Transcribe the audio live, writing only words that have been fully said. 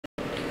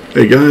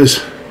Hey guys,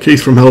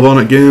 Keith from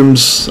Helvonic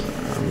Games.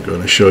 I'm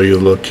going to show you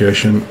the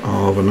location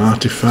of an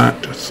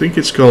artifact. I think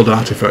it's called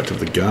Artifact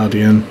of the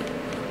Guardian,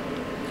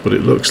 but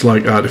it looks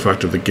like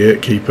Artifact of the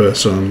Gatekeeper,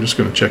 so I'm just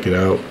going to check it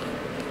out.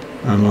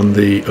 I'm on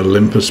the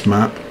Olympus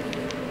map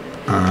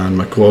and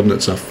my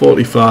coordinates are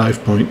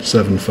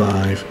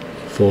 45.75,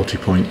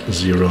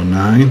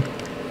 40.09,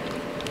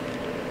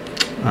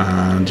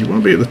 and you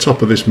want to be at the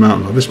top of this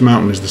mountain. Now, this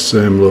mountain is the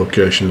same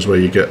location as where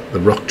you get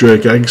the rock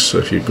drake eggs, so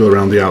if you go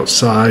around the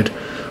outside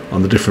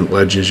on the different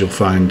ledges you'll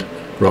find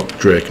rock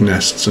drake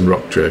nests and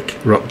rock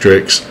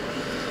drakes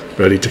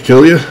ready to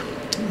kill you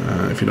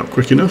if you're not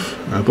quick enough.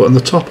 But on the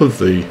top of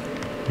the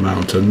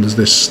mountain there's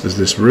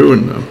this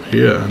ruin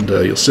here, and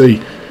you'll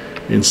see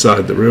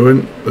inside the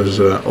ruin there's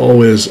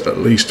always at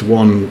least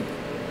one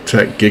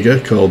tech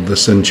giga called the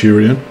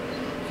Centurion,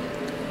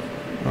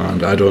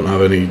 and I don't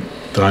have any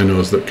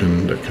dinos that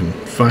can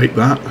fight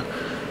that.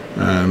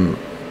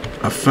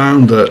 I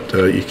found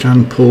that you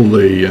can pull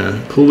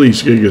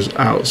these gigas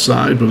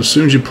outside, but as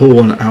soon as you pull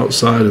one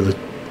outside of the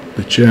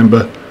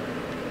chamber,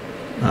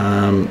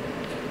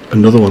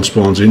 another one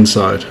spawns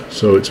inside.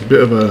 So it's a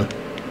bit of a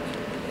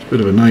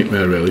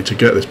nightmare really to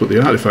get this. But the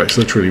artifact's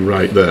literally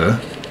right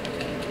there.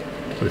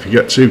 But if you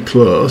get too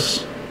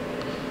close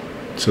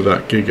to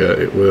that giga,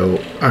 it will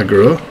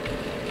aggro.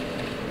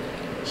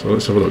 So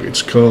let's have a look. It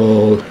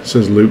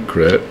says loot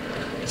crate.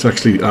 It's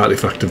actually the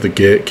Artifact of the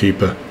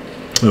Gatekeeper.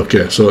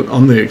 Okay, so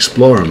on the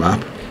Explorer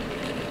map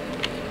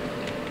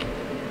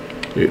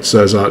it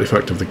says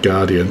Artifact of the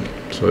Guardian.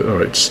 So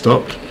alright, it's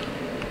stopped.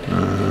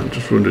 I'm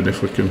just wondering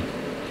if we can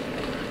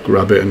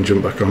grab it and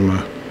jump back on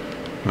my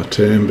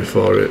tame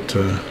before it...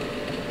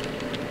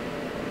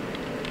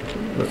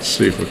 let's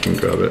see if we can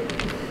grab it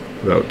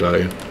without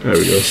dying. There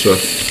we go, so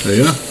there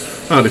you are.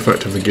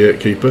 Artifact of the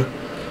Gatekeeper.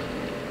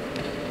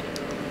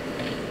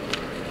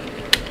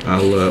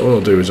 What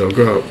I'll do is I'll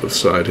go out the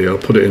side here, I'll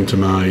put it into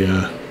my...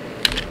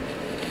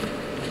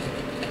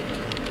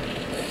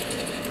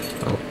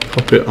 I'll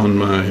pop it on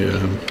my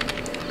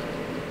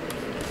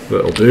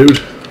little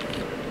dude.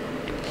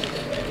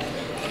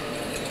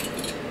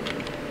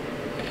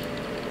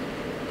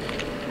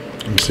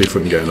 Let me see if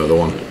we can get another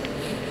one.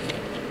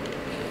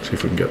 See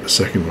if we can get the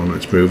second one.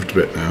 It's moved a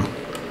bit now.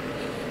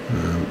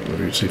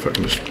 Maybe see if I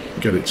can just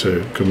get it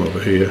to come over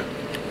here.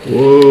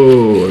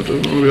 Whoa! I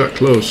don't want to be that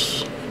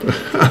close.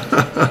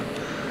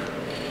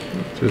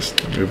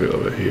 Just move it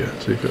over here.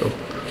 See if it'll.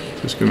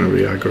 It's going to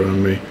re-aggro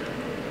on me.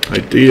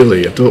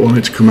 Ideally, I don't want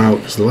it to come out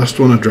because the last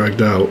one I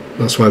dragged out.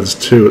 That's why there's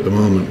two at the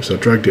moment. Because I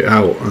dragged it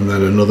out and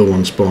then another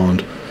one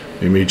spawned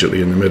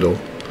immediately in the middle.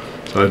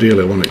 So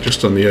ideally, I want it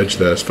just on the edge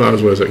there, as far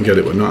as I can get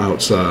it, but not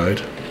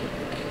outside.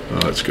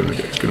 Oh, it's going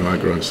to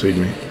aggro and seed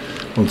me.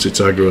 Once it's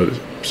aggroed,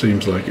 it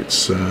seems like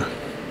it's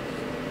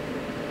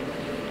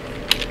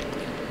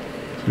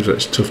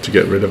tough to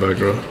get rid of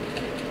aggro.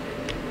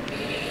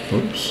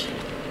 Oops.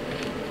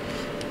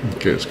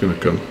 Okay, it's going to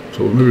come.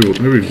 So maybe we'll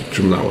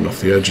jump that one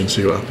off the edge and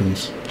see what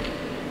happens.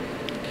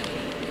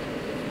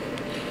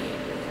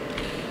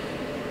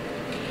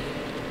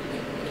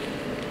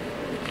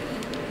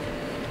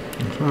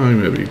 If I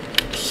maybe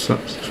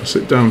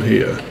sit down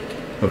here.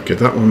 Okay,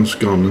 that one's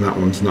gone and that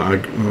one's not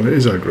aggro. Well, it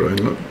is aggroing,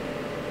 look.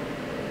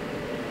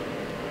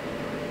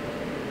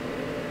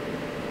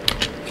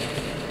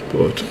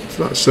 But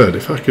that said,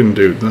 if I can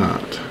do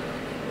that,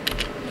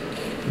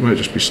 I might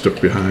just be stuck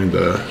behind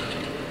there.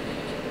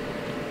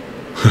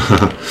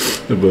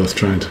 They're both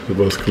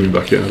coming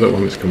back in. I don't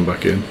want it to come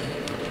back in.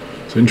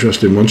 It's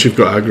interesting, once you've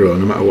got aggro,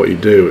 no matter what you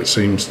do, the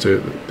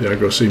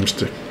aggro seems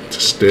to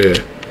stay.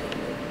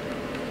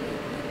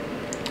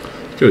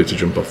 Get it to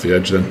jump off the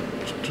edge then.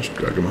 Just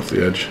drag them off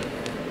the edge.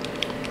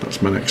 That's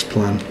my next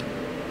plan.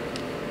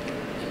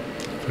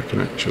 If I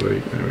can actually,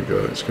 there we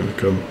go, it's going to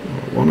come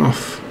one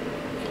off.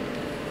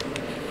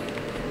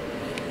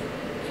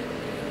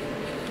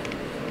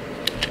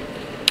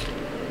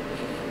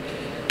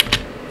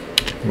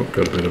 Oh,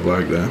 got a bit of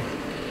lag there.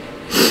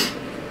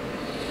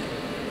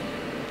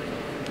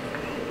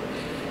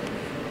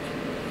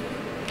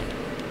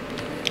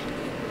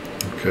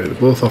 Okay, they're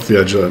both off the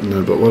edge of that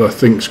now, but what I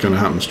think is going to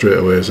happen straight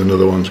away is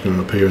another one's going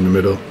to appear in the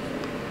middle.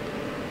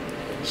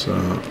 So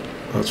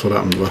that's what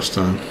happened last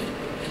time.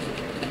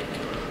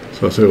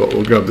 So I'll tell you what,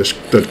 we'll grab this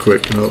dead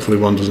quick and hopefully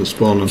one doesn't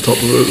spawn on top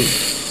of it.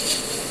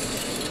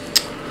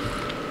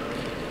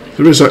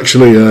 There is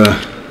actually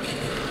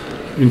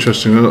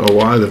interesting, I don't know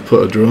why they've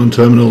put a drone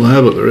terminal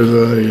there, but there is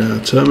a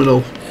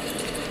terminal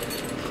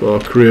for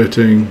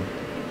creating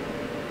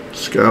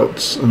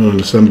scouts and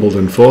unassembled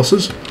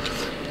enforcers,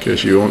 in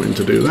case you're wanting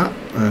to do that,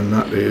 and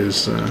that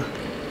is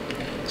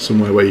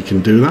somewhere where you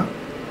can do that.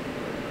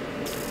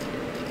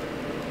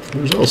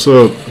 There's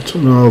also a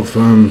ton of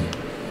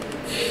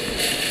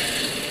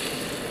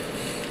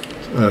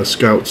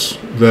scouts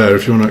there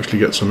if you want to actually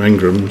get some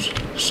engrams.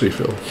 Let's see if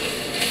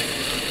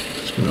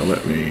it's going to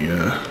let me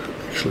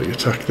actually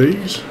attack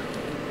these.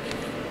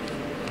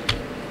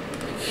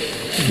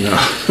 No,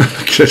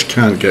 I just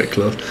can't get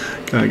close.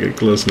 Can't get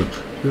close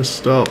enough. Just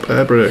stop,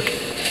 air brake.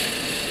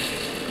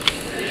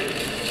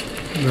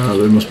 No,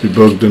 they must be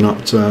bugged and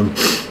not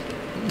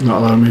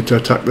allowing me to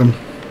attack them.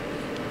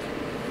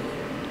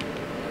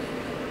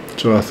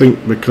 So I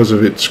think because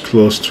of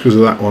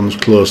that one's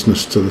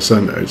closeness to the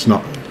centre, it's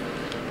not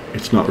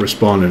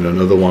respawning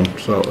another one.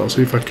 So I'll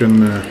see if I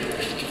can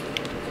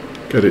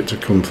get it to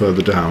come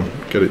further down,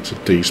 get it to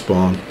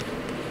despawn,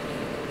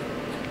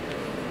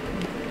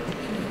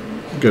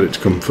 get it to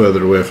come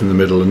further away from the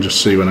middle, and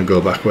just see when I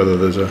go back whether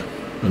there's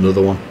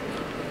another one.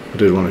 I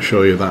did want to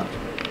show you that,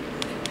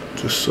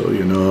 just so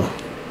you know.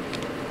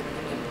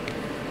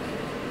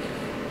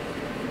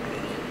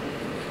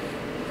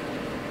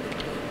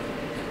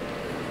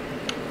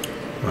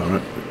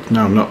 Alright,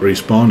 now I'm not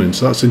respawning,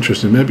 so that's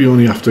interesting. Maybe you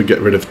only have to get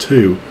rid of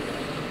 2.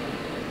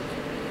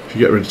 If you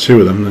get rid of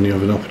 2 of them, then you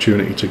have an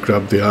opportunity to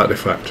grab the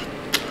artifact.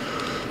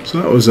 So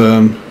that was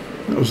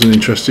an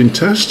interesting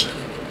test.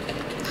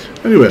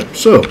 Anyway,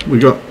 so we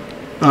got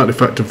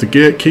artifact of the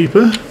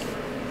Gatekeeper,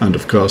 and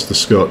of course the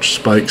Scorched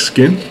Spike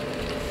skin.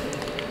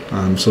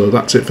 So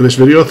that's it for this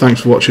video.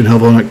 Thanks for watching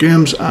Hellborn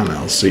Games, and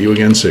I'll see you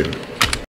again soon.